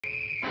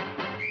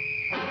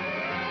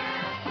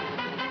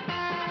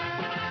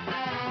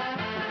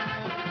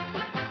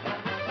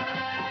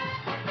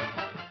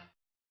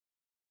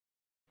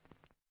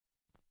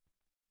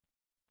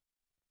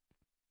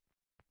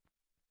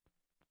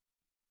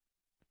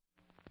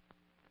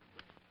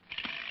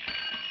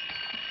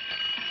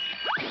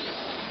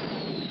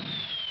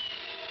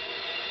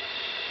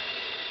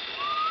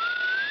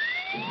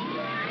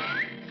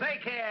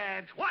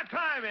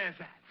time is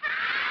that?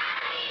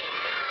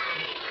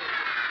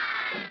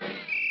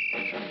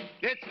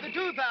 It's the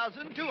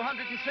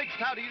 2,206th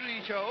Howdy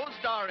Doody show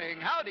starring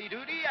Howdy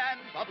Doody and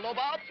Buffalo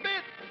Bob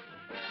Smith.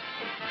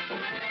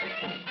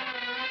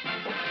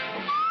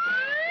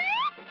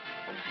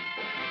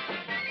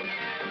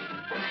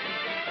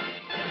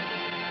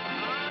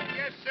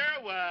 Yes,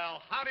 sir.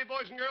 Well, howdy,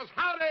 boys and girls.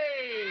 Howdy!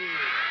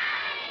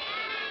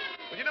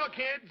 Well, you know,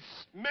 kids,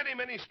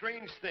 many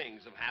strange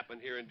things have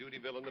happened here in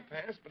Doodyville in the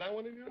past, but I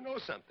wanted you to know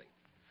something.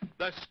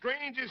 The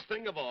strangest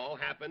thing of all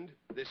happened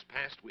this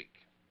past week,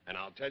 and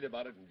I'll tell you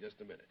about it in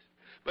just a minute.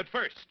 But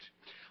first,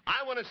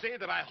 I want to say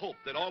that I hope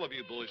that all of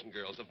you boys and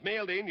girls have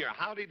mailed in your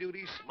Howdy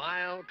Doody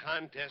Smile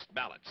Contest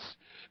ballots,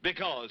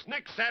 because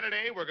next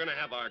Saturday we're going to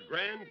have our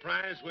grand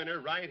prize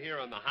winner right here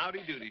on the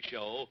Howdy Doody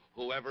show,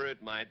 whoever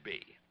it might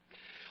be.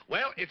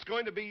 Well, it's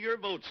going to be your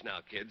votes now,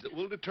 kids, that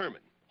will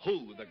determine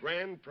who the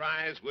grand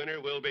prize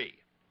winner will be.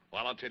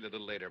 Well, I'll tell you a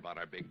little later about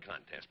our big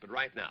contest, but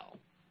right now,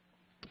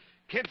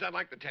 kids, I'd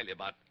like to tell you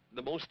about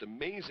the most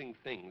amazing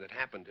thing that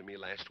happened to me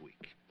last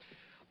week.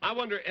 I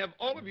wonder, have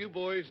all of you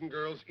boys and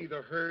girls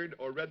either heard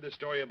or read the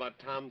story about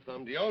Tom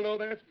Thumb? Do you all know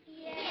that?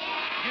 Yeah.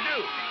 You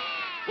do?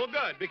 Well,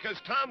 good,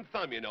 because Tom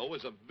Thumb, you know,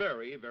 was a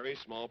very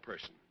small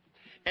person.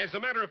 As a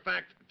matter of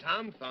fact,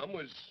 Tom Thumb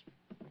was...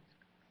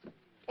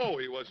 Oh,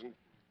 he wasn't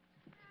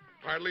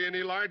hardly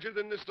any larger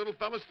than this little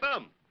fella's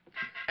thumb.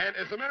 And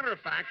as a matter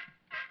of fact,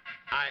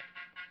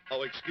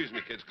 Oh, excuse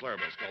me, kids.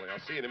 Clarabelle's calling. I'll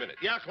see you in a minute.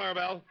 Yeah,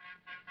 Clarabelle?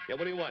 Yeah,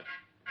 what do you want?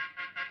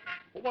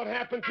 Well, what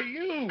happened to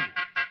you?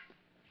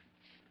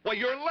 Well,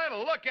 you're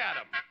little. Look at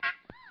him.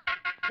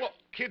 Well,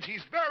 kids,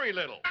 he's very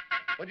little.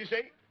 What'd you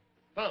say?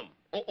 Thumb.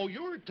 Oh,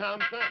 you're Tom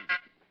Thumb.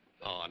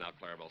 Oh, now,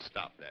 Clarabelle,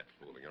 stop that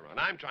fooling around.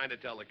 I'm trying to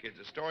tell the kids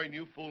a story and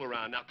you fool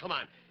around. Now, come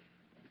on.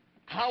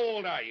 How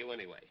old are you,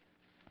 anyway?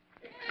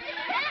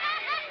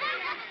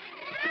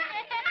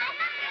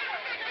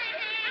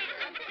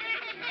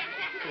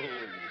 Oh,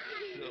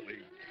 you silly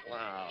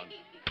clown.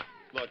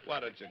 Look, why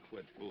don't you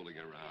quit fooling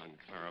around,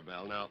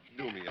 Clarabelle? Now,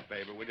 do me a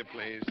favor, will you,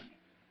 please?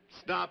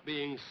 Stop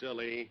being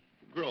silly.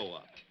 Grow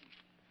up.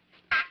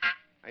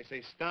 I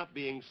say stop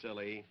being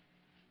silly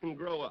and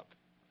grow up.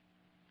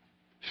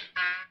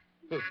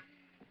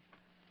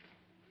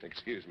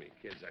 Excuse me,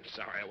 kids. I'm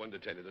sorry. I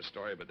wanted to tell you the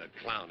story, but that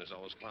clown is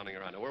always clowning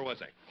around. Now, where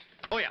was I?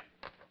 Oh, yeah.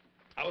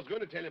 I was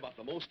going to tell you about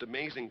the most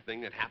amazing thing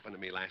that happened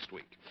to me last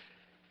week.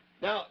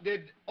 Now,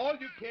 did all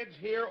you kids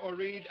hear or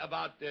read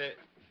about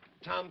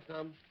Tom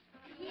Thumb?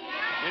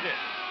 Yeah. You did?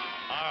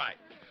 All right.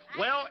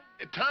 Well,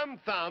 Tom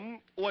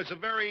Thumb was a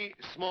very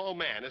small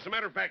man. As a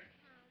matter of fact,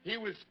 he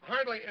was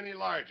hardly any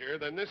larger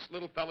than this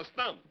little fella's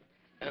thumb.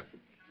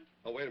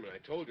 Oh, wait a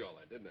minute. I told you all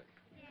that, didn't I?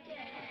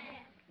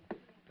 Yeah.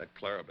 That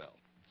Clarabelle.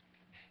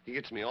 He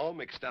gets me all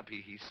mixed up.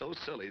 He's so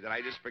silly that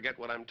I just forget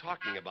what I'm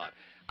talking about.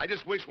 I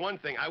just wish one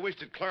thing. I wish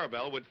that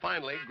Clarabelle would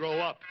finally grow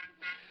up.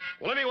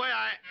 Well, anyway,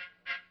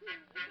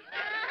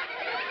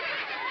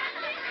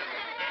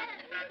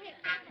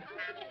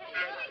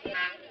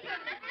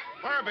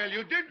 Clarabelle,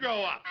 you did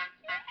grow up.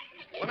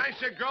 When I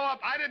said grow up,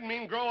 I didn't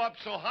mean grow up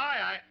so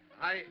high.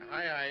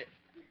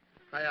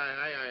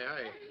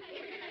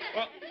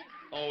 Well,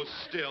 oh,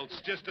 still,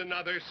 it's just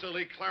another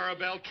silly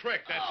Clarabelle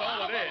trick. That's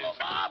all it is.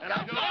 And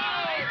I know...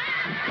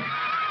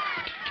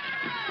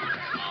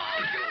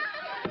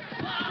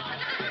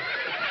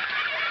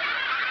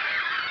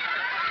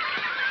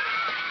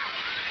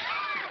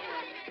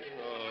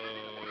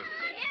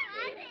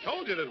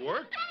 Told you it'd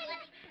work.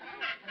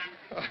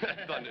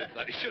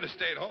 Thought he should have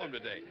stayed home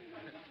today.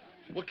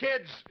 Well,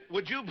 kids,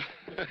 would you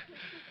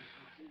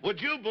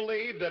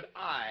believe that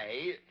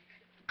I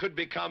could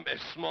become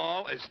as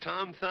small as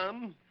Tom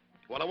Thumb?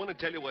 Well, I want to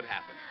tell you what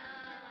happened.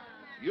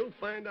 You'll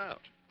find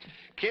out.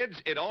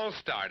 Kids, it all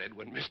started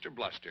when Mr.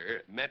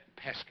 Bluster met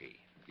Pesky.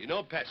 You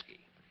know Pesky.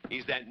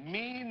 He's that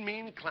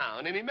mean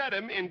clown, and he met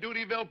him in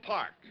Doodyville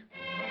Park.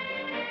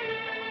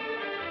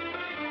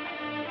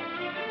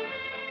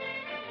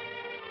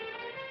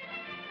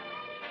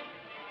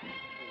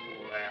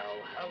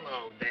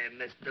 Hello there,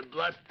 Mr.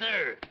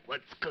 Bluster.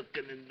 What's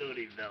cooking in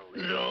Doodyville?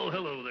 Oh,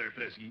 hello there,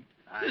 Pesky.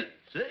 Hi.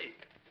 Say,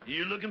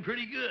 you're looking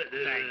pretty good.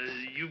 Thanks.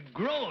 You've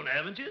grown,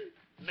 haven't you?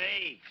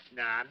 Me?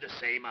 Nah, I'm the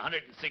same,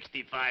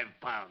 165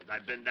 pounds.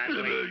 I've been that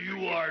way.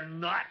 You are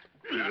not.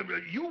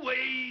 You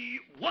weigh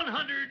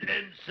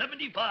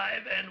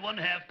 175 and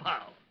 1/2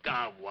 pounds.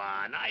 Go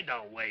on, I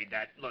don't weigh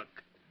that.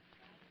 Look,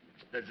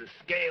 there's a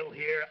scale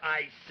here.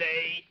 I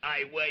say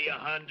I weigh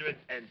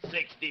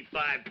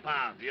 165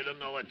 pounds. You don't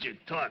know what you're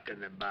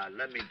talking about.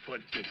 Let me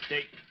put the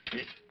tape.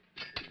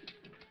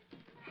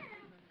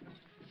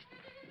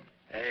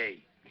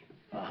 Hey,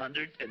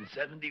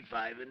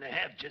 175 and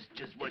 1/2.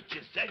 Just what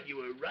you said. You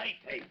were right.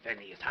 Hey,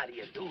 Phineas, how do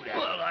you do that?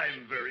 Well,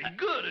 I'm very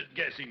good at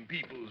guessing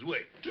people's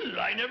weight.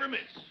 I never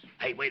miss.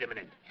 Hey, wait a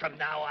minute. From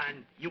now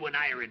on, you and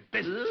I are in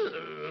business.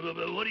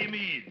 What do you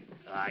mean?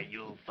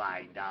 You'll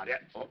find out. Yeah.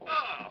 Oh,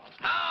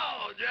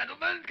 how,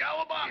 gentlemen,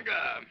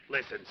 cowabunga.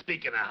 Listen,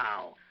 speaking of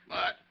how,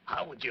 What?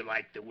 how would you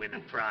like to win a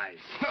prize?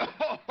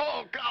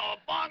 Oh,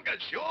 cowabunga,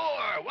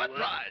 sure. What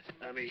prize?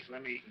 Let me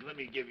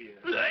give you.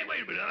 Hey,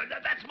 wait a minute.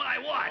 That's my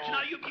watch. Oh.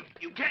 Now, you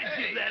can't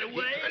give that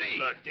away.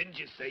 Look, didn't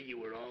you say you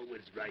were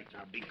always right?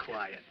 Now be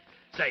quiet.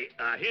 Say,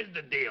 here's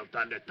the deal,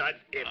 Thunder Thud.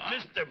 If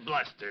Mr.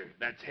 Bluster,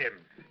 that's him,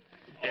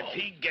 if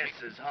he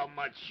guesses how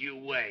much you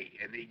weigh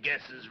and he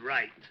guesses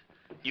right,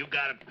 you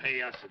gotta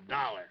pay us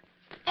 $1.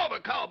 Oh,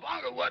 but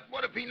cowabunga,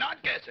 what if he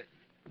not guess it?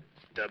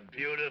 The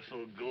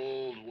beautiful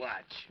gold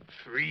watch,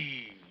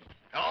 free.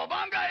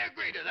 Cowabunga, I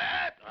agree to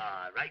that.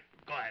 All right,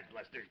 go ahead,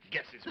 Bluster.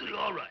 Guess his weight.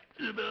 All right.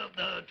 Turn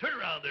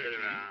around there.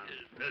 Turn around.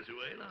 Press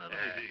away. Now,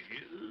 let me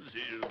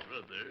see you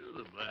front there.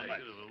 The back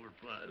much? over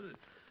 5.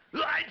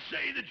 I'd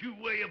say that you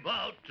weigh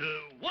about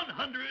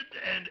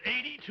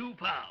 182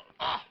 pounds.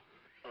 Oh.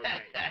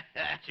 Okay.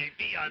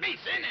 Chiefy, on Me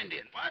thin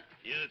Indian, what?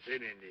 you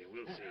thin Indian.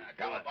 We'll see.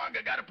 Go on.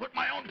 Cowabunga, got to put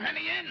my own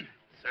penny in.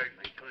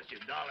 Certainly cost you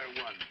 $1.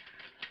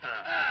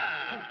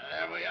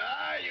 There we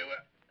are.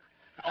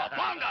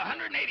 Cowabunga,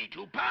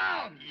 182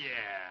 pounds.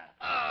 Yeah.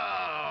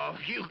 Oh,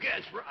 you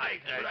guessed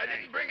right, but I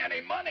didn't bring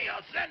any money.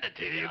 I'll send it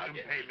to you. You I'll can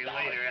get pay me $1.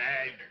 later.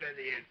 Hey,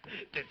 Phineas,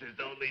 this is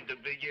only the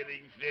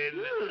beginning, Finn.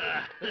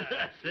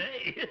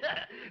 Say,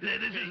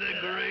 this is a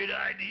great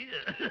idea.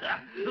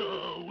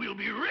 Oh, we'll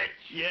be rich.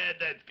 Yeah,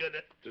 that's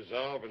gonna...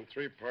 Dissolve in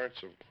 3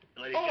 parts of...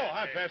 What do you Oh, got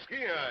hi, there? Pesky.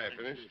 I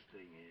finished.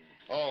 Interesting,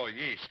 Oh,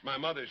 yeast. My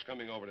mother's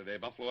coming over today,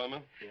 Buffalo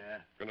Emma. yeah.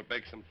 Gonna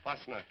bake some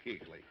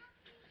fasnakigli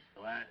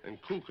What?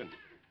 and kuchen.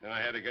 And I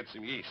had to get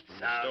some yeast from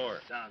the store.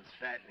 Sounds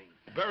fattening.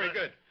 Very Look,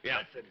 good. Yeah.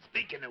 Listen,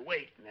 speaking of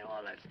weight and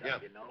all that stuff, Yeah.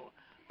 you know,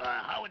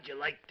 how would you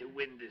like to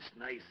win this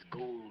nice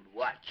gold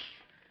watch?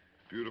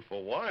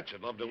 Beautiful watch.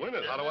 I'd love to win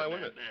it. How do I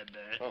win it?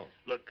 Oh.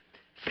 Look,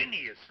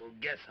 Phineas will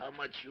guess how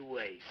much you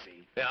weigh,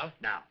 see? Yeah?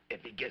 Now,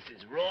 if he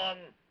guesses wrong,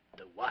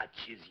 the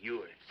watch is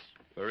yours.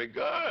 Very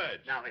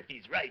good. Now, if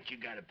he's right, you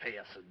gotta pay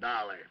us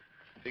 $1.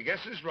 If he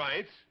guesses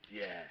right,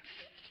 Yeah.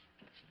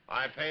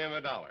 I pay him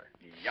 $1.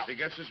 Yup. If he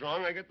guesses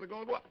wrong, I get the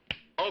gold watch.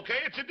 Okay,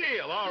 it's a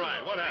deal. All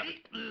right. What happened?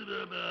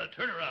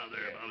 Turn around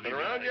there. Bobby. Turn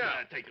around,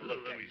 yeah. Take a look.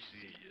 Let me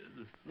see.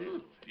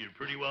 You're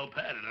pretty well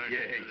padded, aren't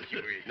Yeah, you?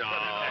 sure. No,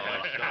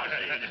 stop it.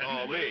 It's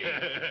all me.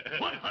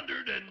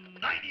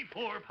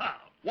 194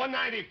 pounds.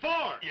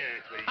 194. Yeah,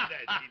 that's what he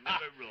said. He's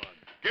never wrong.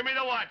 Give me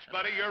the watch,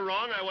 buddy. You're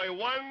wrong. I weigh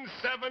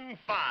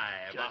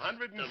 175. Just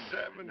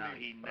 175. Now,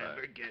 he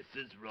never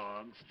guesses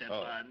wrong. Step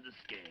Oh. on the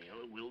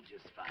scale. We'll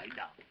just find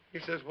out. He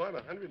says what?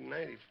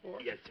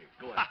 194? Yes, sir.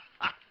 Go on.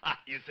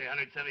 You say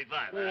 175,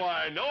 huh? Well,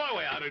 I know I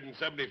weigh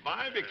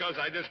 175 because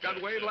I just got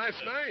weighed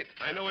last night.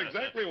 I know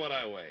exactly what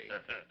I weigh.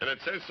 And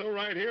it says so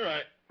right here.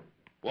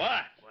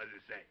 What? What does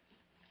it say?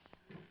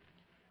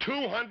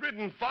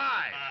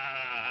 205.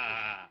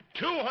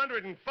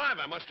 205.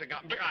 I must have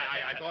gotten big.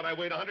 I thought I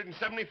weighed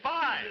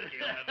 175.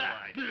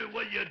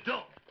 Well, you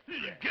don't.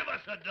 Give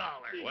us $1.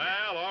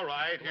 Well, all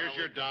right. Here's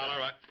your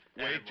 $1.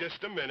 Wait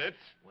just a minute.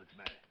 What's the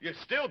matter? You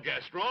still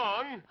guessed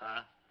wrong.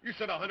 Huh? You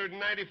said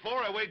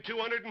 194. I weighed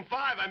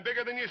 205. I'm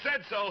bigger than you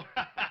said, so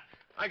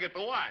I get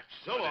the watch.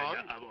 So long.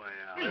 Hey,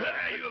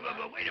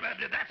 wait a minute.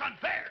 That's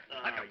unfair.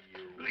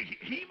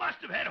 He must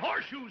have had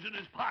horseshoes in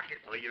his pocket.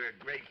 Oh, you're a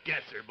great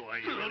guesser, boy.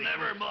 You Well, really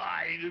never do.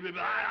 mind.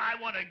 I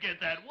want to get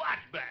that watch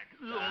back.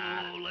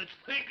 Oh, let's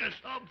think of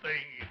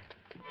something.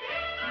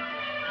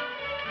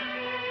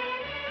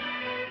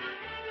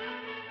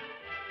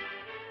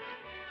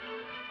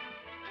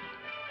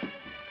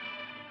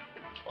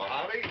 Well,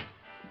 Howdy.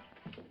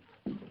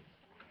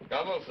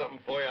 Got a little something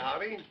for you,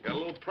 Howdy. Got a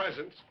little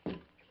present.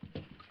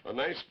 A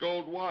nice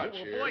gold watch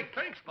Well, here. boy,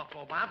 thanks,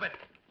 Buffalo Bob,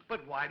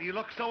 but why do you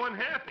look so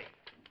unhappy?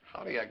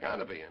 Howdy, I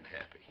gotta be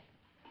unhappy.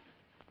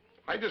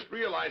 I just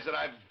realized that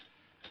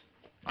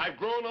I've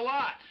grown a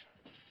lot.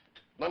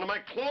 None of my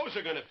clothes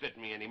are gonna fit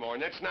me anymore,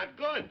 and that's not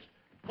good.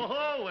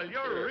 Oh, well,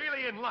 you're Sure.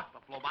 really in luck,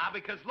 Buffalo Bob,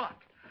 because look,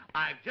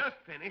 I've just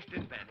finished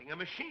inventing a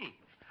machine.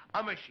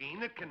 A machine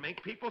that can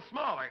make people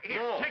smaller.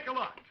 Here, No. take a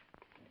look.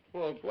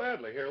 Well,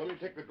 gladly. Here, let me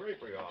take the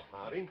drapery off,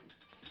 Howdy.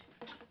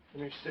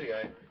 Let me see,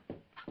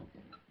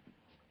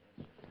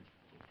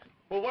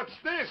 Well, what's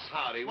this,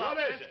 Howdy? Well,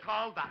 What is it's it?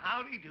 called the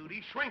Howdy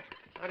Doody Shrinker.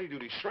 Howdy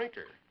Doody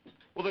Shrinker.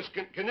 Well,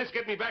 can this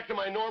get me back to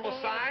my normal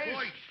size?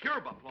 Boy,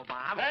 sure, Buffalo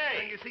Bob.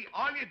 Hey! And you see,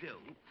 all you do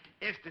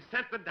is to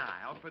set the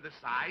dial for the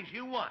size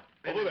you want.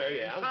 Over there,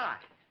 yeah. Inside.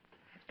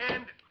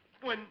 And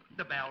when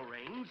the bell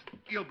rings,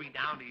 you'll be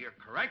down to your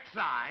correct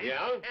size.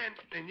 Yeah? And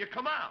then you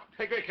come out.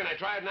 Hey, great. Can I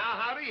try it now,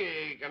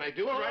 Howdy? Can I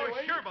do it right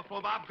away? Sure,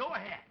 Buffalo Bob. Go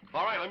ahead.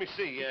 All right, let me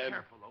see. Be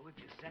careful, though, that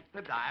you set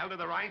the dial to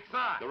the right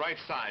size. The right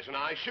size.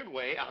 Now, I should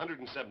weigh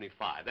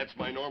 175. That's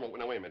my normal...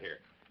 Now, wait a minute here.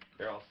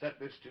 Here, I'll set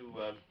this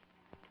to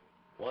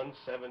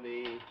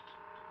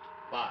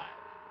 175.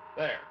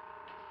 There.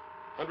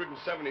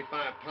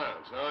 175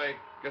 pounds. Now, I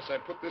guess I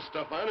put this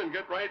stuff on and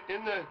get right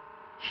in the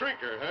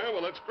shrinker, huh?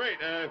 Well, that's great.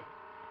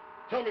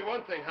 Tell me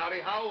one thing,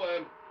 Howdy. How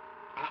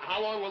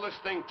How long will this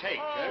thing take?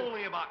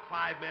 Only about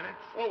 5 minutes.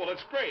 Oh, well,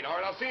 it's great. All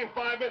right, I'll see you in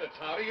 5 minutes,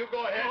 Howdy. You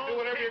go ahead, do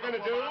whatever you're going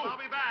to do. I'll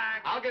be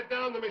back. I'll get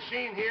down the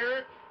machine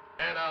here,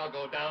 and I'll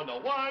go down to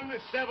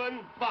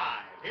 175.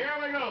 Here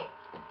we go.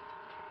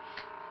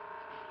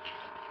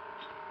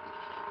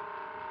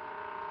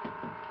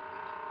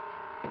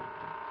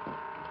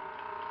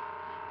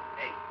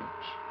 Hey,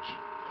 listen.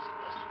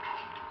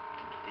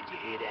 Did you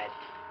hear that?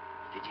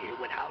 Did you hear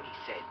what Howdy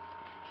said?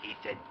 He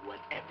said,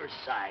 whatever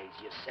size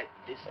you set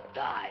this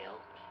dial,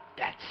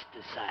 that's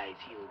the size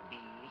he'll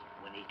be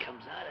when he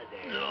comes out of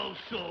there. No,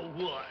 so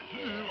what?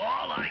 Yeah.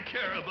 All I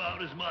care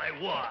about is my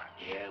watch.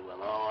 Yeah,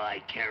 well, all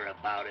I care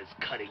about is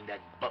cutting that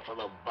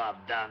Buffalo Bob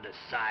down to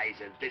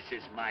size, and this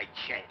is my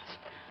chance.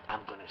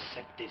 I'm gonna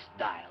set this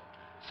dial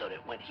so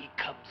that when he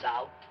comes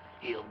out,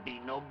 he'll be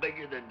no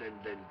bigger than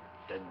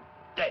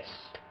this.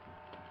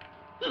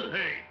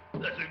 Hey,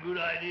 that's a good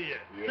idea.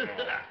 Yeah.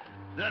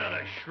 That ought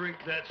to shrink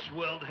that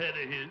swelled head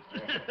of his.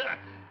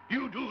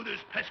 You do this,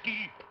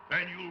 Pesky,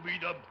 and you'll be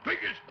the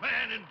biggest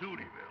man in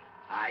Doodyville.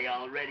 I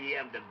already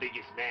am the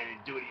biggest man in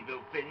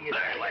Doodyville, Phineas.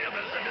 Hey, wait a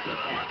minute.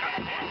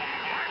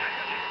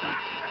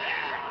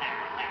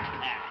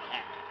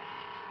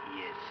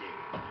 Yes,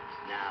 sir.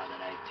 Now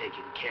that I've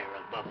taken care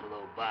of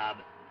Buffalo Bob,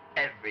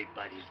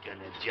 everybody's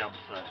gonna jump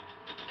for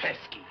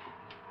Pesky.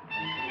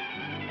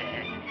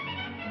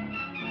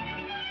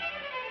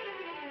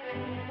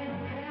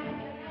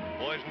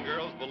 Boys and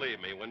girls, believe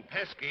me, when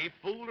Pesky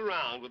fooled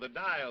around with the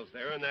dials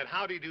there in that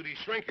Howdy Doody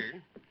shrinker,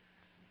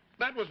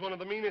 that was one of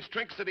the meanest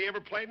tricks that he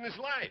ever played in his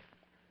life.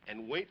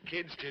 And wait,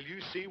 kids, till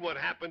you see what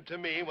happened to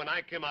me when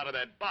I came out of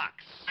that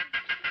box.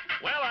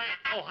 Well,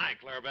 oh, hi,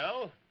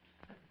 Clarabelle.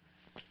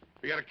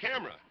 You got a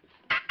camera.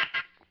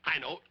 I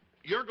know.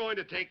 You're going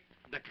to take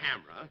the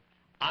camera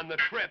on the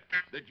trip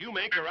that you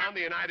make around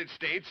the United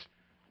States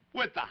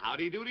with the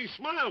Howdy Doody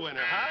Smile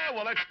winner, huh?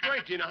 Well, that's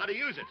great. You know how to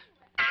use it.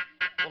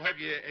 Well, have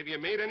you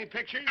made any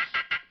pictures?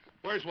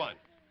 Where's one?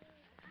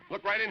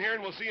 Look right in here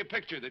and we'll see a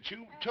picture that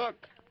you took.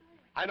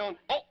 I don't...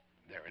 Oh,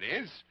 there it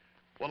is.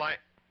 Well,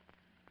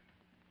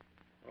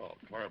 Oh,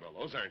 Clarabelle,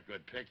 those aren't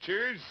good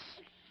pictures.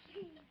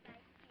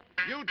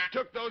 You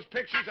took those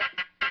pictures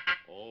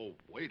Oh,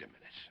 wait a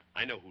minute.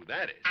 I know who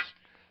that is.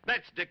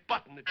 That's Dick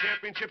Button, the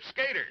championship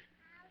skater.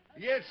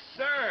 Yes,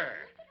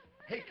 sir.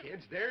 Hey,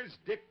 kids, there's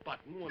Dick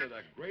Button, one of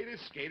the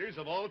greatest skaters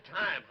of all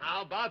time.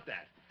 How about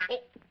that?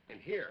 Oh, and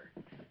here,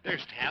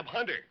 there's Tab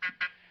Hunter.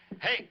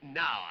 Hey,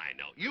 now I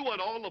know. You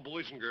want all the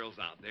boys and girls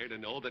out there to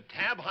know that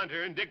Tab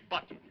Hunter and Dick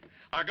Button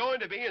are going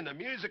to be in the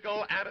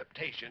musical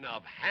adaptation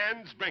of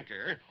Hans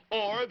Brinker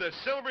or The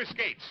Silver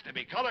Skates to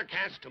be color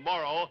cast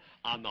tomorrow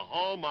on the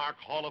Hallmark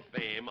Hall of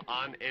Fame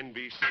on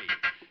NBC.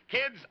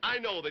 Kids, I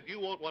know that you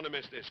won't want to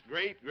miss this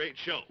great, great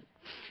show.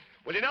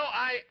 Well, you know,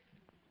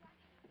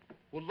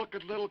 Well, look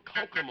at little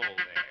Kokomo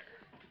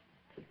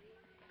there.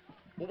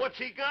 Well, what's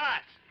he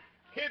got?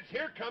 Kids,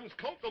 here comes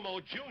Kokomo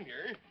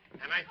Jr.,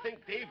 and I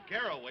think Dave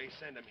Garroway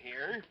sent him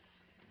here.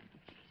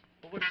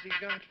 Well, what's he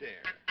got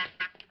there?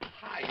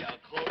 Hiya,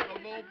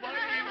 Kokomo, buddy.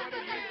 What have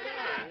you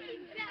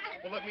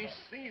got? Well, let me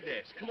see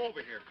this. Come over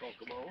here,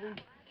 Kokomo.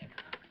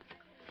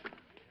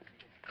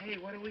 Hey,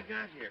 what do we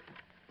got here?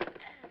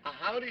 A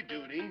Howdy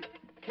Doody.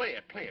 Play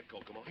it,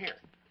 Kokomo. Here.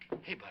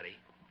 Hey, buddy.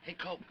 Hey,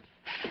 Coke.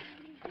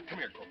 Come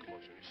here, Kokomo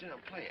Jr. Sit down,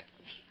 play it.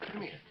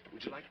 Come here.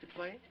 Would you like to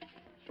play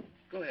it?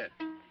 Go ahead.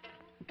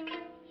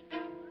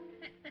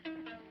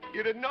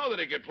 You didn't know that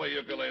he could play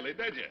ukulele,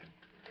 did you?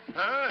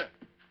 Huh?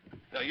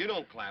 No, you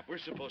don't clap. We're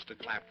supposed to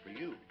clap for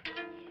you.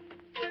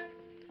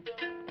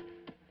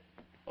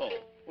 Oh,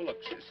 well, look,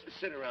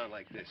 sit around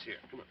like this here.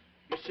 Come on.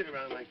 You sit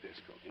around like this,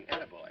 Cokie.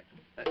 Attaboy.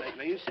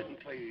 Now, you sit and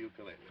play your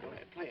ukulele. Go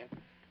ahead, play it.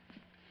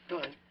 Go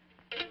on.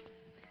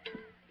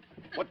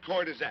 What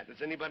chord is that?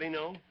 Does anybody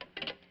know?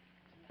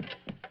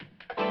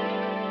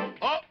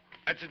 Oh,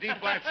 that's a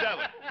D-flat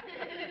 7.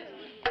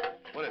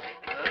 What is it?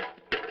 Huh?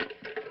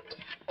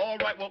 All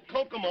right, well,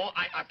 Kokomo,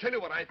 I'll tell you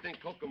what I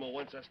think Kokomo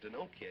wants us to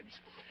know, kids,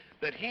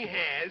 that he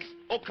has...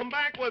 Oh, come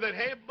back with it.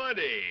 Hey,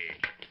 buddy.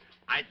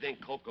 I think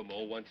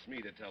Kokomo wants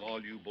me to tell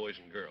all you boys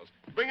and girls.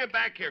 Bring it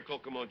back here,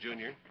 Kokomo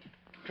Jr.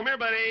 Come here,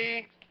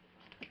 buddy.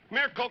 Come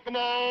here,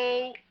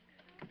 Kokomo.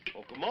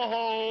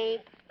 Kokomo.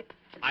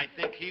 I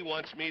think he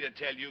wants me to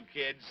tell you,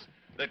 kids,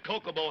 that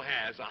Kokomo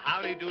has a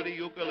Howdy Doody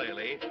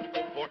ukulele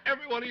for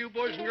every one of you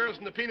boys and girls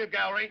in the peanut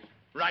gallery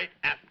right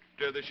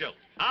after the show.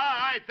 All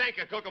right, thank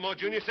you, Kokomo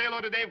Jr. Say hello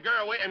to Dave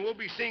Garroway, and we'll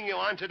be seeing you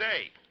on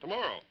today,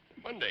 tomorrow,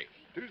 Monday,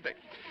 Tuesday.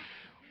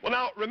 Well,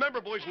 now,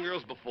 remember, boys and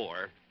girls,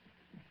 before,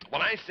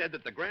 when I said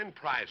that the grand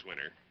prize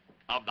winner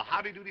of the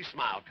Howdy Doody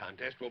Smile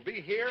Contest will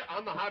be here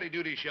on the Howdy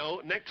Doody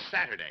Show next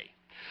Saturday.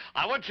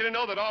 I want you to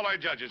know that all our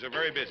judges are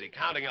very busy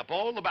counting up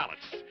all the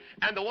ballots.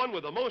 And the one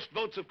with the most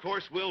votes, of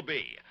course, will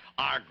be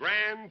our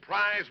grand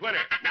prize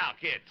winner. Now,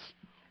 kids,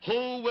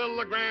 who will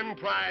the grand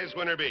prize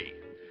winner be?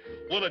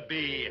 Will it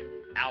be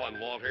Alan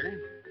Walter,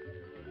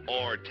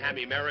 or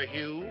Tammy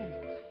Merrihew,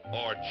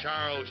 or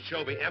Charles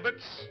Shelby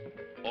Ebbets,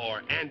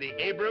 or Andy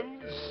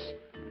Abrams,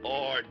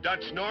 or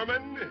Dutch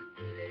Norman,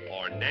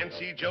 or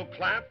Nancy Jo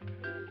Clapp,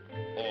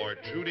 or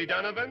Trudy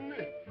Donovan,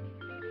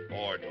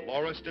 or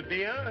Dolores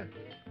Davia,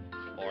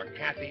 or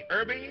Kathy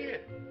Irby,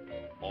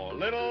 or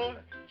little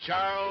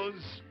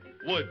Charles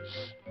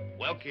Woods?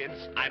 Well,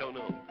 kids, I don't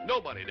know.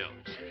 Nobody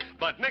knows.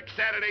 But next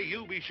Saturday,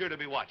 you be sure to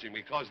be watching,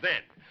 because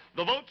then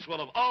the votes will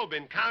have all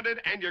been counted,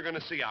 and you're going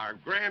to see our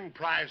grand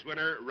prize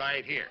winner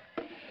right here.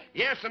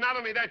 Yes, and not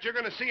only that, you're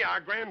going to see our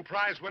grand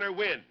prize winner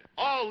win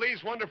all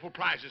these wonderful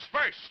prizes.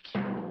 First,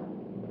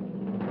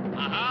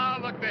 aha,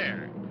 look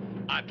there.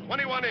 A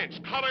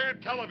 21-inch color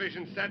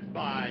television set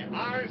by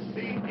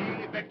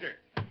R.C.E. Victor.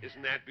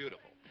 Isn't that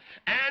beautiful?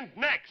 And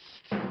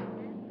next,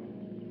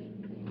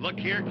 look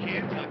here,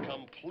 kids, a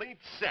complete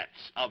set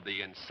of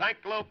the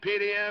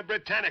Encyclopedia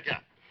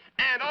Britannica.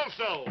 And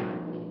also,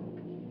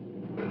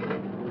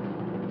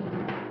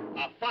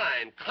 a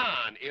fine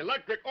Kahn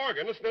electric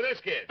organ. Listen to this,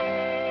 kids.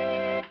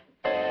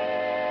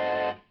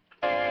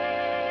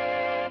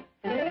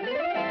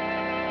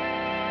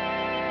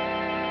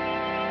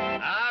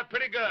 Ah,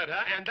 pretty good,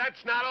 huh? And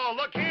that's not all.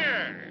 Look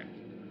here.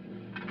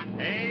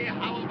 Hey,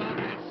 how about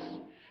this?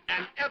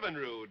 An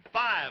Evinrude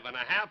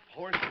 5.5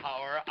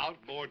 horsepower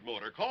outboard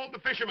motor called the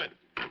Fisherman.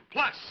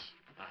 Plus,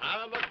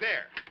 look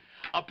there,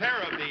 a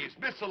pair of these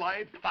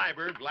Missilite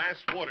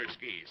fiberglass water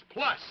skis.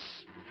 Plus,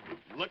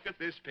 look at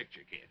this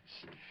picture,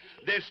 kids.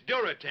 This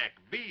Duratec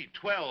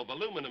B12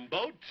 aluminum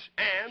boat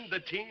and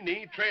the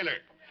teeny trailer.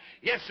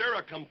 Yes, sir,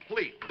 a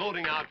complete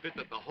boating outfit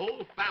that the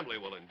whole family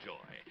will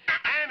enjoy.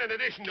 And in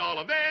addition to all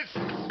of this,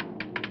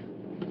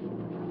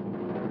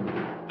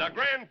 the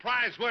grand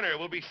prize winner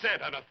will be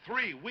sent on a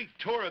 3-week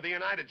tour of the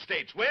United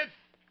States with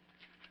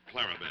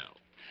Clarabelle.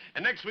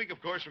 And next week,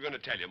 of course, we're going to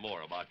tell you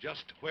more about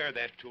just where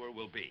that tour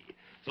will be,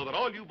 so that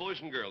all you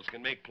boys and girls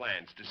can make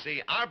plans to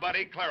see our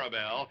buddy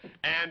Clarabelle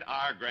and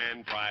our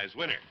grand prize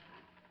winner.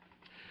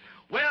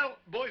 Well,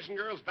 boys and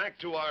girls, back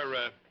to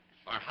our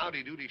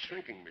Howdy Doody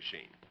shrinking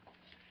machine.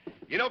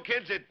 You know,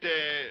 kids, it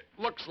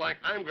looks like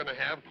I'm going to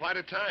have quite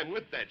a time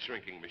with that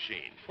shrinking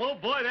machine. Oh,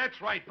 boy, that's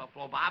right,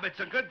 Buffalo Bob. It's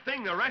a good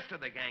thing the rest of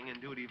the gang in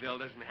Doodyville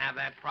doesn't have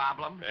that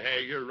problem.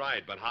 Hey, you're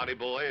right, but howdy,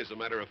 boy, as a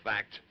matter of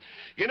fact,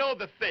 you know,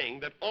 the thing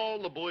that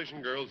all the boys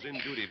and girls in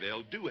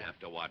Doodyville do have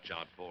to watch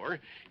out for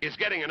is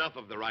getting enough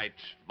of the right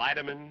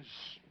vitamins,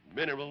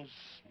 minerals,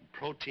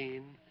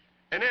 protein,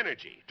 and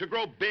energy to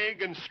grow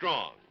big and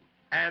strong.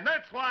 And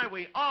that's why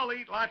we all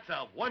eat lots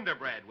of Wonder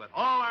Bread with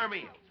all our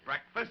meals.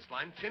 Breakfast,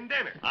 lunch, and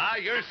dinner. Ah,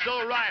 you're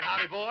so right,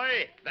 howdy,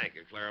 boy. Thank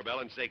you,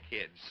 Clarabelle, and say,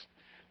 kids,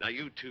 now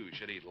you, too,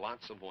 should eat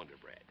lots of Wonder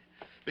Bread.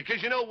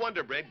 Because, you know,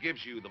 Wonder Bread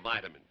gives you the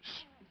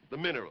vitamins, the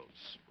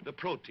minerals, the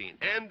protein,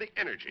 and the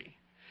energy.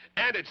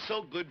 And it's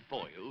so good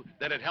for you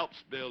that it helps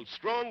build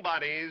strong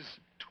bodies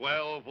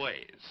 12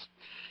 ways.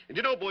 And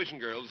you know, boys and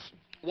girls,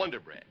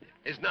 Wonder Bread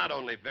is not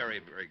only very,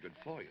 very good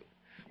for you,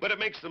 but it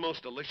makes the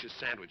most delicious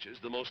sandwiches,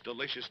 the most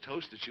delicious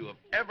toast that you have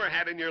ever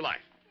had in your life.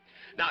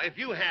 Now, if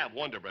you have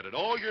Wonder Bread at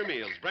all your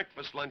meals,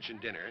 breakfast, lunch, and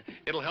dinner,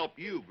 it'll help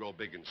you grow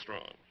big and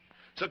strong.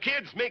 So,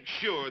 kids, make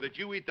sure that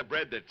you eat the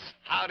bread that's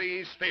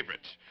Howdy's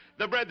favorite,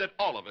 the bread that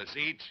all of us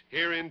eat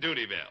here in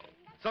Doodyville.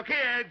 So,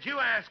 kids, you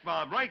ask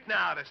Mom right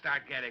now to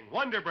start getting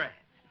Wonder Bread,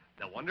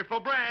 the wonderful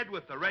bread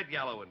with the red,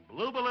 yellow, and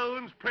blue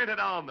balloons printed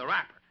on the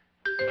wrapper.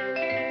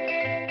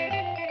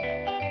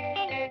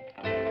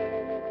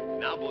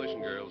 Now, boys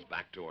and girls,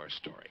 back to our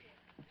story.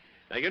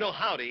 Now, you know,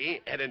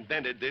 Howdy had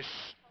invented this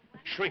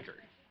shrinker.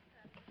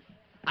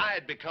 I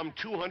had become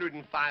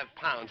 205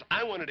 pounds.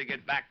 I wanted to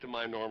get back to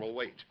my normal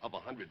weight of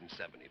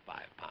 175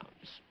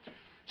 pounds.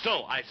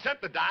 So I set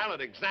the dial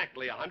at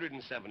exactly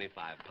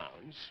 175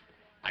 pounds.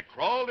 I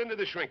crawled into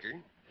the shrinker,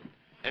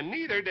 and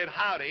neither did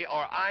Howdy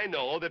or I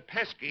know that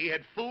Pesky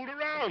had fooled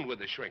around with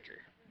the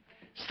shrinker.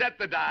 Set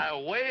the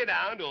dial way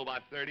down to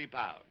about 30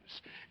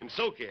 pounds. And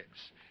so,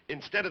 kids,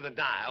 instead of the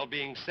dial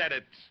being set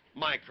at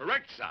my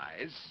correct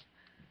size,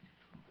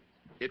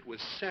 it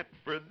was set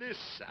for this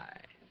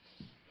size.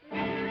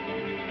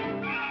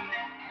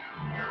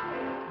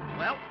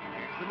 Well,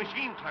 there's the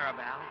machine,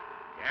 Clarabelle.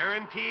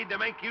 Guaranteed to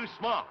make you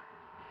smaller.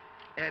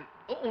 And,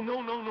 oh,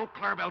 no,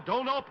 Clarabelle,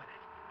 don't open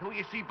it. No,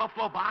 you see,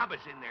 Buffalo Bob is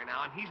in there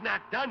now, and he's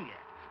not done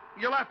yet.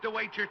 You'll have to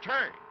wait your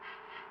turn.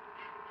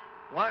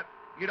 What?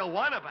 You don't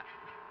want to, but...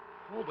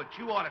 Oh, but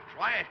you ought to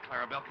try it,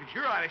 Clarabelle, because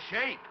you're out of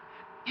shape.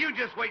 You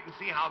just wait and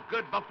see how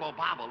good Buffalo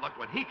Bob will look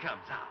when he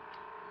comes out.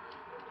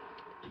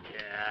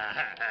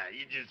 Yeah,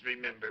 you just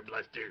remember,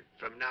 Bluster,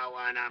 from now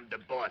on, I'm the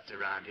boss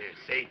around here,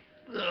 see?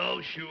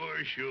 Oh,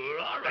 sure.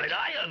 All right,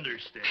 I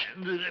understand.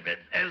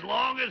 As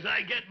long as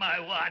I get my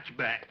watch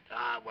back.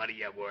 Ah, what are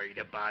you worried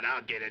about?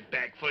 I'll get it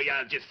back for you.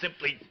 I'll just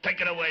simply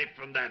take it away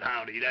from that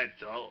Howdy,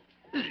 that's all.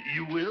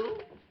 You will?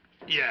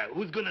 Yeah,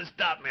 who's gonna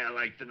stop me, I'd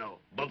like to know.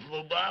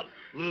 Buffalo Bob?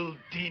 Little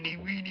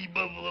teeny-weeny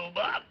Buffalo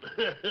Bob?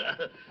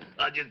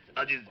 I'll just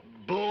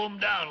bow him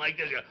down like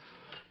this.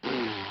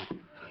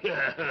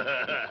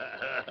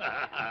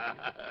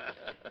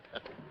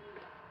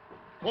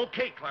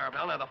 Okay,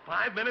 Clarabelle, now the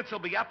 5 minutes will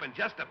be up in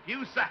just a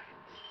few seconds.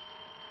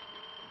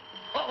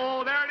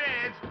 Uh-oh, there it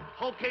is.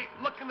 Okay,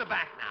 look in the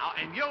back now,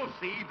 and you'll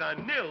see the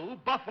new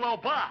Buffalo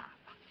Bob.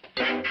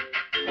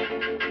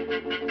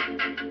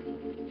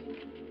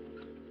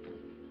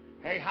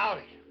 Hey,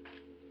 Howdy.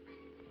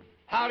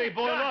 Howdy,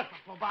 boy, look.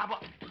 Well, Bob,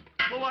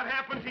 well, what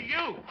happened to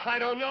you? I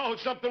don't know.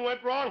 Something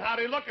went wrong.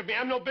 Howdy, look at me.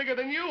 I'm no bigger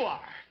than you are.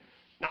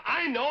 Now,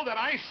 I know that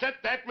I set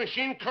that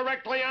machine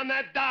correctly on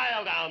that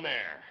dial down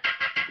there.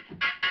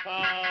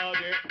 Oh,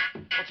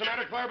 dear. What's the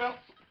matter, Clarabelle?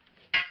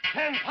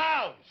 10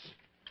 pounds.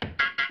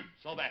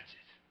 So that's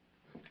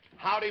it.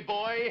 Howdy,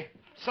 boy.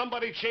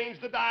 Somebody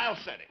changed the dial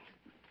setting.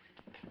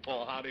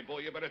 Oh, Howdy, boy,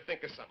 you better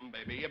think of something,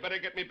 baby. You better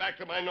get me back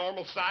to my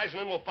normal size, and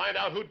then we'll find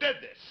out who did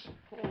this.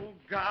 Oh,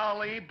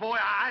 golly, boy,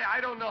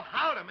 I don't know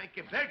how to make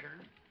you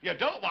bigger. You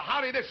don't? Well,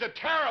 Howdy, this is a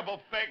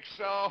terrible fix,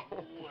 so...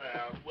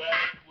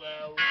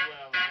 Well.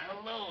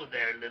 Hello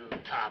there, little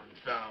Tom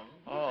Thumb.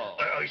 Oh.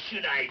 Or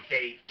should I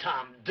say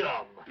Tom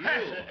Dumb?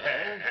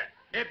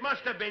 It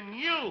must have been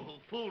you who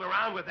fooled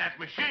around with that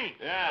machine.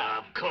 Yeah.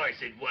 Of course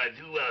it was.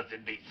 Who else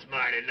would be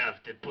smart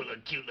enough to pull a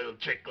cute little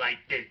trick like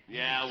this?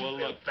 Yeah, well,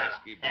 Little look, fella.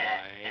 pesky boy.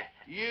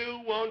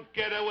 You won't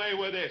get away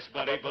with this,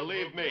 buddy,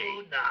 believe me.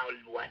 Now,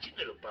 watch it,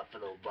 little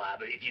Buffalo Bob.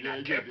 If you're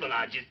not careful,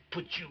 I'll just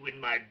put you in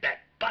my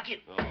back pocket.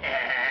 Oh,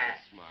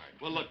 smart.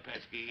 Well, look,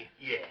 Pesky.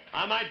 Yeah.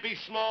 I might be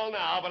small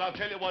now, but I'll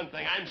tell you one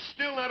thing. I'm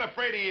still not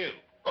afraid of you.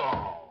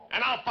 Oh.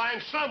 And I'll find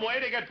some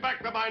way to get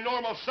back to my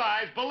normal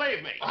size,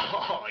 believe me.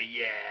 Oh,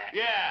 yeah.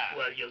 Yeah.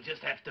 Well, you'll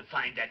just have to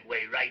find that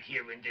way right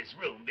here in this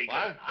room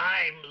because What?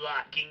 I'm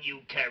locking you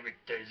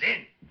characters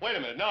in. Wait a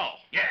minute, no.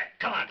 Yeah,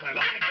 come on, Clever.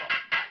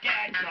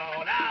 Get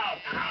going out.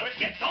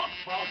 Don't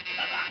fall.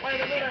 Wait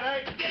a minute,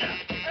 hey. Get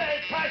up. Hey,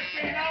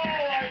 Pesky,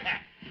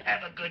 no.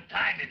 Have a good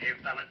time in here,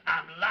 fellas.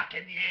 I'm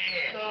locking you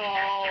in.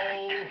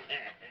 No.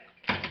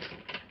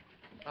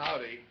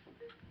 Howdy.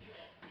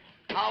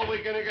 How are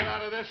we going to get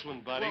out of this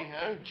one, buddy,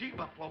 huh? Gee,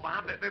 Buffalo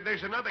Bob,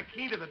 there's another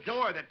key to the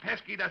door that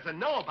Pesky doesn't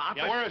know about.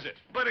 Yeah, but, where is it?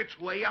 But it's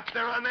way up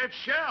there on that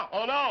shelf.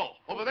 Oh, no.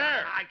 Over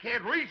there. I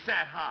can't reach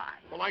that high.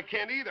 Well, I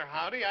can't either,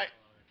 Howdy.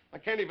 I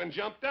can't even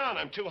jump down.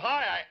 I'm too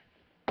high.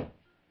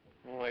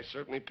 Well, I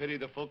certainly pity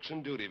the folks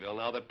in Doodyville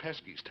now that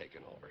Pesky's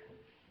taken over.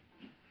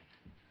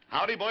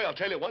 Howdy, boy, I'll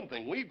tell you one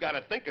thing. We've got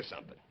to think of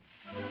something.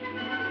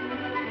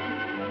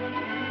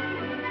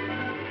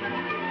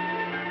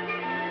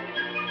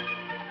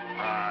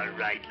 All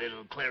right,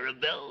 little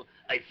Clarabelle.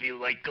 I feel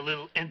like a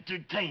little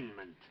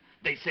entertainment.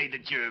 They say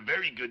that you're a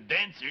very good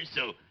dancer,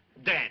 so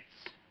dance.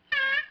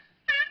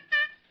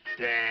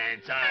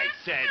 Dance, I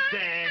said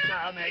dance,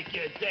 I'll make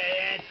you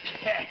dance.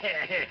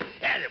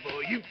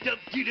 Attaboy, you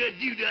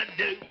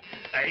do-do-do-do-do.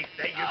 Hey,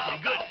 you're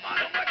pretty good.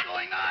 What's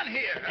going on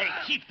here? Hey,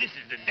 Chief, this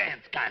is the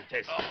dance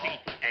contest, you see,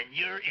 and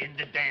you're in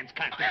the dance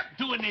contest.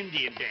 Do an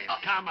Indian dance.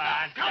 Come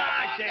on,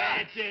 start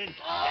dancing.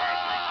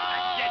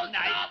 That's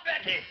nice. Stop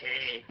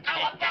it.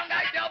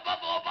 I tell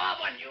Buffalo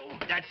Bob on you.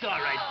 That's all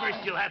right.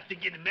 First, you'll have to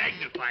get a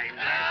magnifying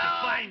glass to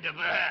find him.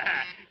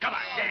 Come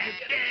on, dance,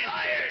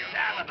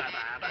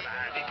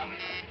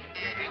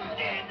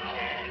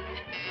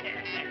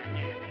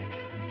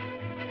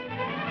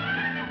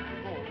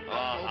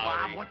 Oh,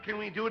 Bob, what can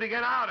we do to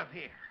get out of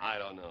here? I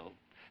don't know.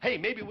 Hey,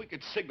 maybe we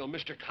could signal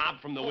Mr. Cobb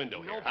from the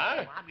window no, here,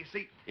 huh? Bob, you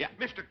see, Yeah.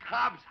 Mr.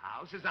 Cobb's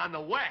house is on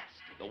the west.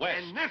 The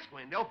west? And this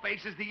window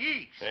faces the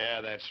east.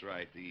 Yeah, that's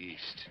right, the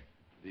east.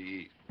 The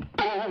east.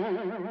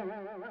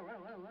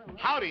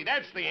 Howdy,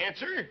 that's the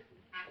answer.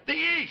 The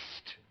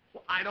east.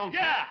 Well, I don't...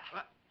 Yeah.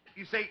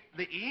 You say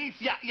the east?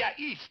 Yeah,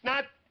 east,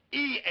 not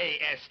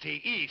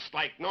E-A-S-T, east,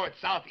 like north,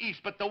 south,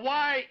 east, but the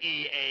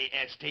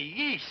Y-E-A-S-T,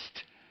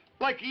 yeast.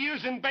 Like you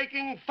use in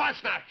baking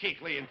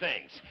fosnachtchiefly and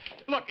things.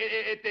 Look,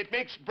 it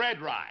makes bread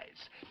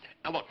rise.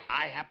 Now, look,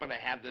 I happen to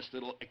have this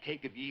little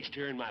cake of yeast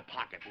here in my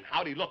pocket. And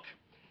howdy, look.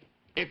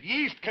 If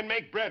yeast can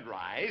make bread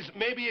rise,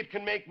 maybe it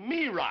can make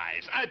me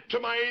rise. To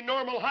my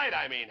normal height,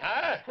 I mean,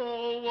 huh?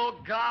 Oh,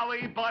 well,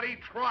 golly, buddy,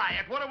 try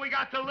it. What have we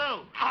got to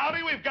lose?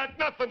 Howdy, we've got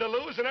nothing to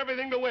lose and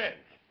everything to win.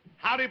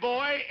 Howdy,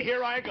 boy,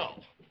 here I go.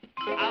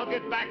 I'll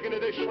get back into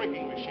this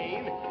shrinking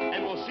machine,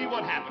 and we'll see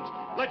what happens.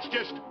 Let's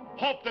just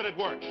hope that it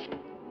works.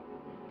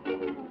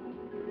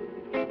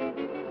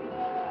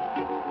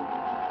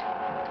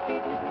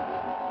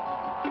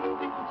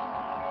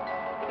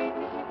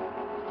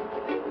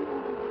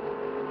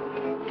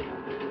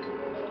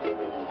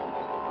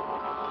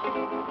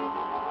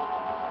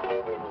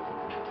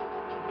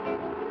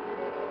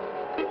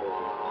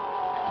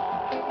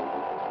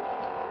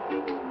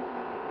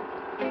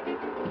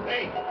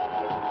 Hey.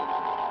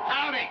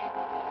 Howdy.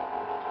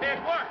 It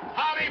worked.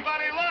 Howdy,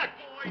 buddy, look.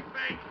 Boy,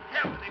 thank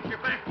heaven that you're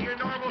back to your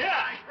normal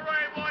Yeah. size.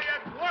 Hooray, boy,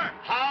 it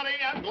worked. Howdy,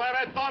 I'm glad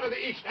I thought of the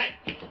east.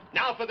 Hey,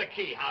 now for the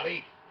key,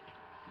 Howdy.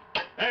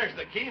 There's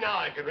the key. Now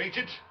I can reach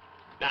it.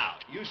 Now,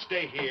 you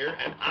stay here,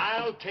 and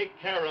I'll take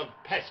care of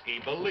Pesky,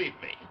 believe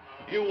me.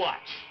 You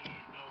watch.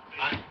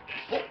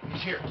 Oh,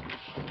 he's here.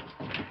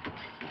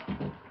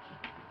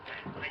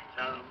 My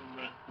thumb,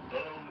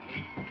 oh,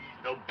 he's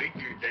no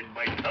bigger than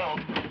my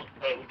thumb.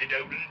 Oh,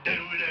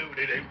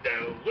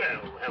 do-do-do-do-do-do-do.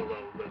 Well, hello,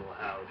 little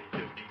howdy,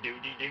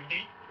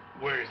 doody-doody-doody.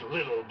 Where's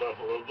little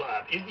Buffalo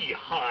Bob? Is he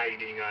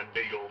hiding on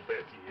big old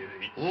Bessie? Is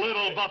he?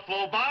 Little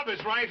Buffalo Bob is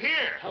right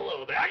here.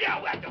 Hello there.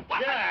 Yeah, what?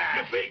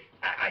 Yeah. You beat.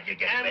 You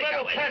get And big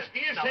little away.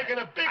 Pesky is taking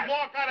a big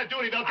walk out of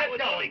Doodyville. Get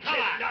going. Come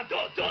on. Now,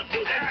 don't do that.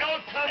 And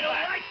don't come I don't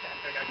back. like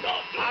that.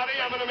 Don't do Howdy,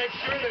 I'm going to make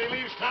sure that he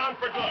leaves town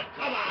for good.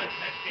 Come on,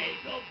 Pesky.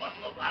 Go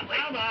Buffalo Bob.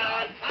 Come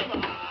on.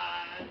 Come on.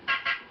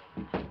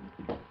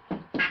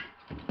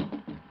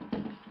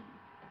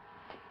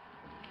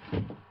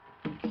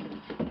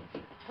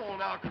 Oh,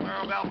 now,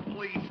 Clarabelle,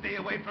 please stay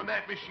away from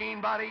that machine,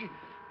 buddy.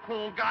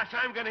 Oh, gosh,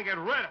 I'm going to get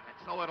rid of it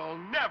so it'll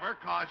never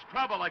cause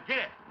trouble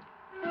again.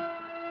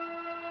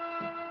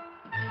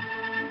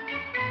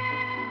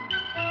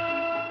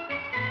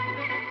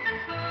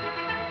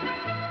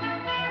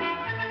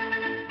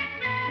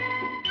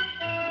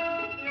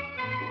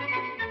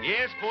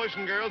 Yes, boys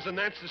and girls, and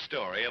that's the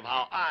story of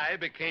how I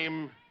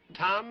became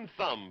Tom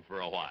Thumb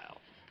for a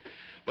while.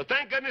 But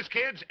thank goodness,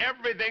 kids,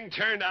 everything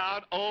turned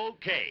out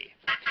okay.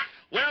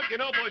 Well, you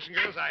know, boys and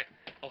girls,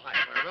 Oh, hi,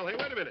 Clarabelle. Hey,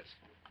 wait a minute.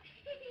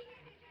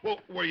 Well,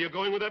 where are you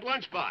going with that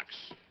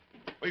lunchbox?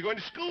 Are you going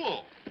to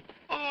school?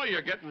 Oh,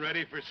 you're getting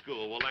ready for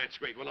school. Well, that's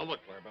great. Well, now,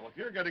 look, Clarabelle, if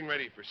you're getting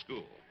ready for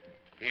school,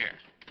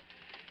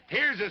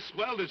 here's a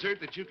swell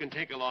dessert that you can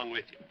take along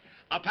with you.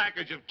 A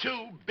package of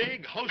 2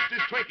 big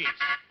Hostess Twinkies.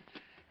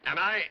 And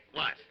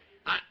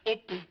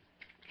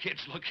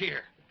kids, look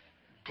here.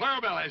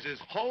 Clarabelle has his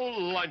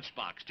whole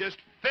lunchbox just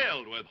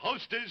filled with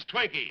Hostess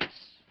Twinkies.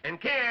 And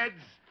kids,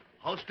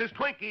 Hostess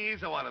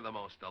Twinkies are one of the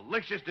most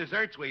delicious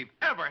desserts we've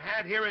ever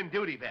had here in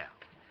Doodyville.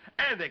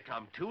 And they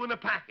come 2 in a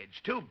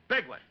package, 2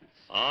 big ones.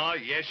 Oh,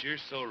 yes, you're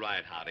so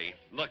right, Howdy.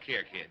 Look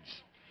here,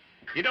 kids.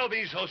 You know,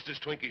 these Hostess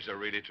Twinkies are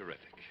really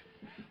terrific.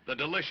 The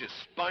delicious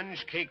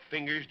sponge cake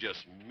fingers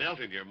just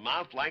melt in your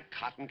mouth like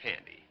cotton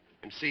candy.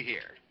 And see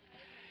here.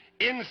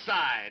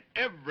 Inside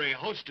every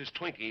Hostess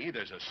Twinkie,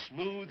 there's a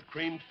smooth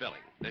cream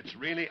filling that's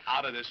really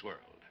out of this world.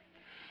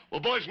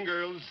 Well, boys and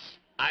girls,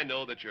 I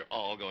know that you're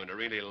all going to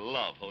really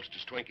love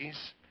Hostess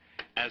Twinkies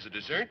as a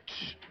dessert,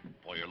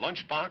 or your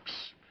lunchbox,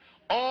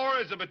 or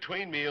as a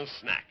between-meal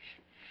snack.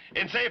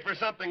 And say for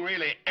something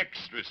really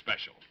extra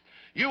special,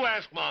 you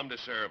ask Mom to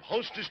serve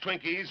Hostess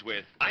Twinkies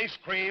with ice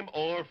cream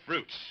or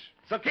fruits.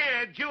 So,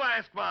 kids, you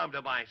ask Mom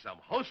to buy some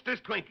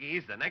Hostess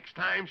Twinkies the next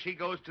time she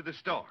goes to the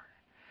store.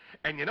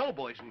 And you know,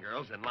 boys and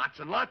girls, in lots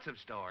and lots of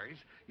stores,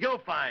 you'll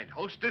find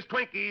Hostess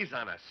Twinkies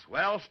on a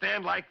swell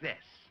stand like this.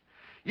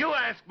 You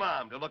ask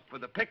Mom to look for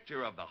the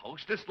picture of the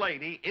Hostess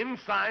lady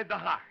inside the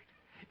heart.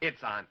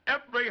 It's on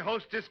every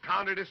Hostess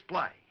counter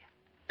display.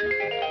 And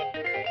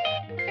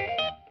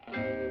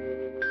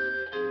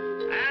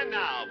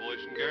now,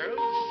 boys and girls,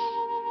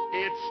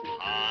 it's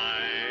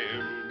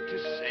time to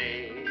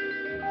say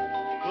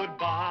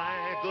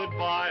goodbye,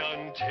 goodbye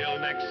until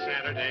next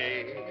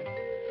Saturday,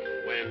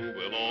 when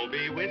we'll all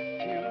be with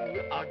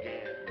you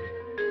again.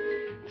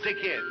 Say,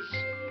 kids,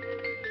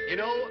 you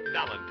know,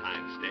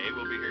 Valentine's Day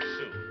will be here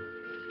soon.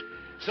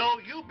 So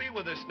you'll be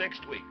with us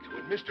next week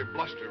when Mr.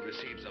 Bluster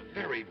receives a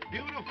very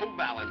beautiful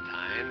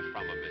Valentine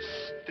from a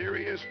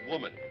mysterious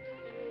woman.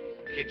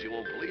 Kids, you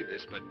won't believe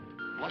this, but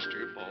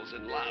Bluster falls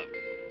in love.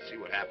 See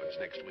what happens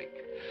next week.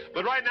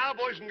 But right now,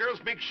 boys and girls,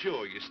 make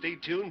sure you stay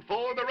tuned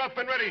for the Rough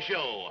and Ready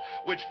Show,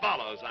 which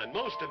follows on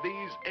most of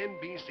these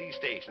NBC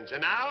stations.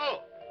 And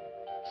now,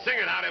 sing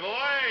it, Howdy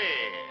Boy.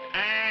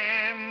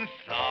 And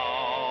so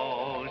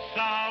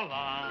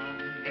long,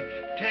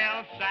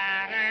 till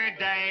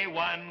Saturday,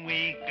 1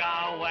 week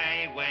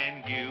away,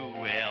 when you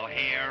will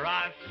hear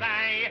us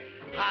say,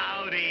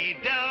 howdy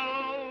do.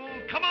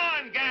 Come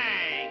on,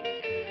 gang.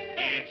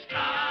 It's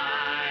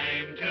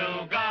time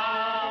to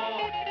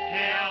go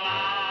till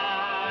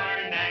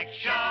our next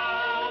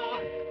show.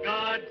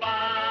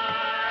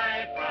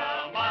 Goodbye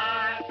from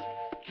us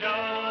to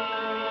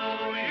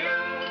you.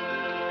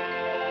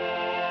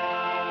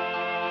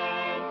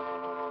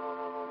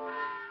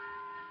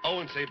 Oh,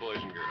 and say, boys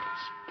and girls,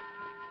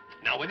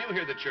 now, when you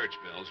hear the church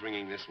bells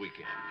ringing this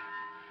weekend,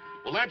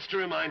 well, that's to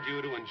remind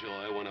you to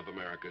enjoy one of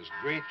America's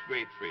great,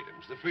 great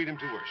freedoms, the freedom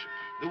to worship,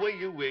 the way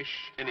you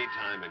wish,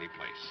 anytime, any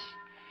place.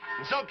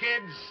 And so,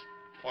 kids,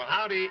 for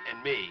Howdy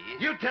and me...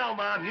 You tell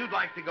Mom you'd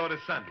like to go to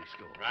Sunday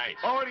school. Right.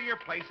 Or to your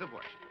place of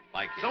worship.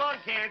 Like it. So long,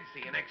 kids.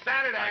 See you next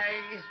Saturday.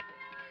 Like it.